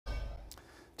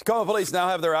Tacoma Police now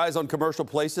have their eyes on commercial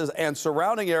places and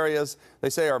surrounding areas they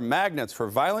say are magnets for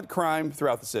violent crime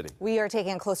throughout the city. We are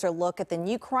taking a closer look at the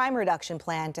new crime reduction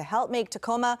plan to help make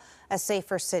Tacoma a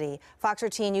safer city. Fox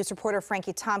 13 News reporter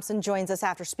Franque Thompson joins us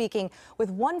after speaking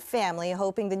with one family,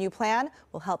 hoping the new plan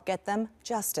will help get them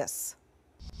justice.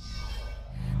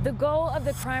 The goal of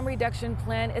the crime reduction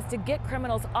plan is to get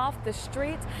criminals off the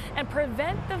streets and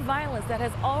prevent the violence that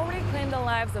has already claimed the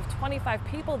lives of 25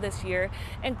 people this year,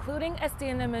 including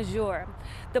Estina Major.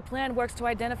 The plan works to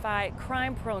identify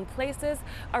crime-prone places,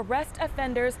 arrest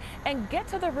offenders, and get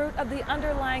to the root of the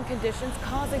underlying conditions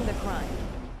causing the crime.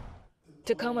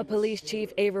 Tacoma Police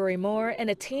Chief Avery Moore and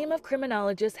a team of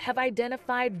criminologists have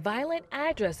identified violent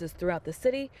addresses throughout the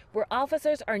city where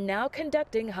officers are now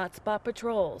conducting hotspot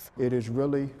patrols. It is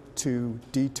really to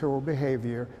detour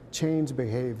behavior, change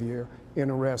behavior, and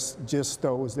arrest just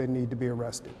those that need to be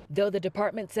arrested. Though the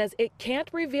department says it can't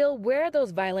reveal where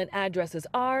those violent addresses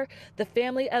are, the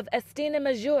family of Estina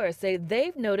Major say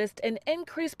they've noticed an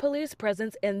increased police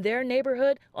presence in their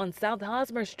neighborhood on South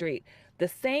Hosmer Street, the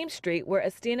same street where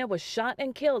Estina was shot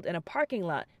and killed in a parking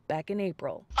lot back in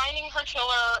April. Finding her killer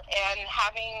and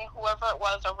having whoever it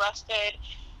was arrested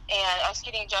and us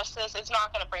getting justice is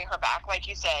not going to bring her back, like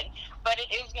you said, but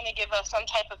it is going to give us some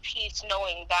type of peace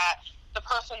knowing that the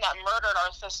person that murdered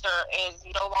our sister is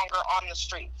no longer on the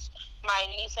streets. My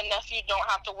niece and nephew don't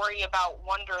have to worry about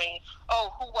wondering,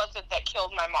 oh, who was it that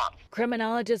killed my mom?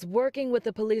 Criminologists working with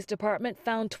the police department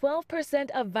found 12%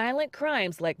 of violent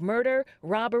crimes like murder,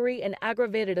 robbery, and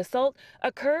aggravated assault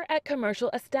occur at commercial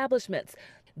establishments.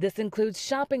 This includes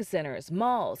shopping centers,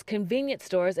 malls, convenience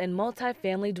stores, and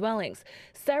multifamily dwellings.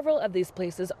 Several of these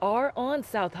places are on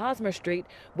South Hosmer Street,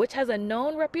 which has a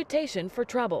known reputation for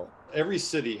trouble. Every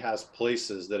city has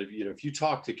places that if you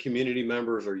talk to community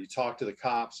members or you talk to the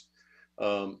cops,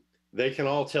 they can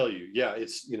all tell you, yeah,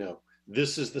 it's,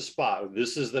 this is the spot, or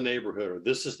this is the neighborhood, or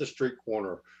this is the street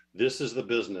corner, this is the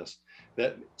business.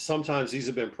 That sometimes these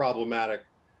have been problematic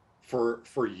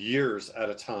for years at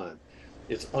a time.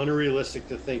 It's unrealistic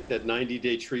to think that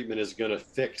 90-day treatment is going to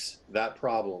fix that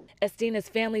problem. Estina's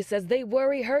family says they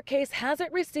worry her case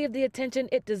hasn't received the attention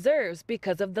it deserves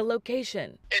because of the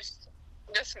location. It's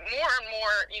just more and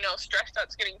more, stress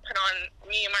that's getting put on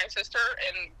me and my sister,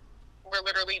 and we're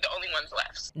literally the only ones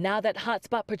left. Now that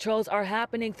hotspot patrols are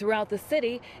happening throughout the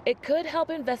city, it could help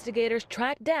investigators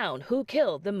track down who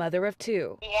killed the mother of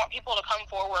two. We want people to come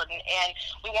forward and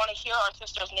we want to hear our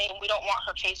sister's name. We don't want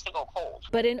her case to go cold.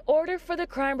 But in order for the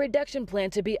crime reduction plan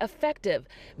to be effective,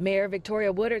 Mayor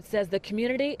Victoria Woodard says the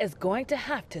community is going to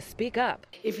have to speak up.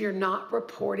 If you're not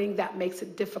reporting, that makes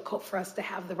it difficult for us to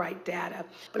have the right data.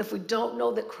 But if we don't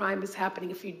know that crime is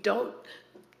happening, if you don't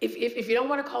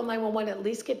want to call 911, at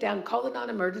least get down, call the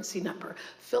non-emergency number,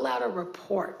 fill out a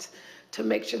report to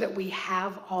make sure that we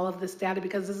have all of this data,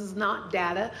 because this is not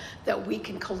data that we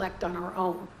can collect on our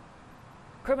own.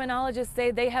 Criminologists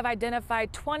say they have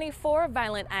identified 24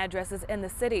 violent addresses in the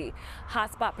city.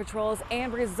 Hotspot patrols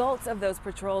and results of those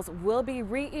patrols will be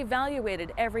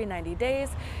re-evaluated every 90 days.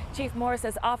 Chief Moore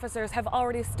says officers have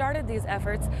already started these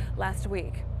efforts last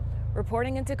week.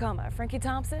 Reporting in Tacoma, Franque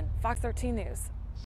Thompson, Fox 13 News.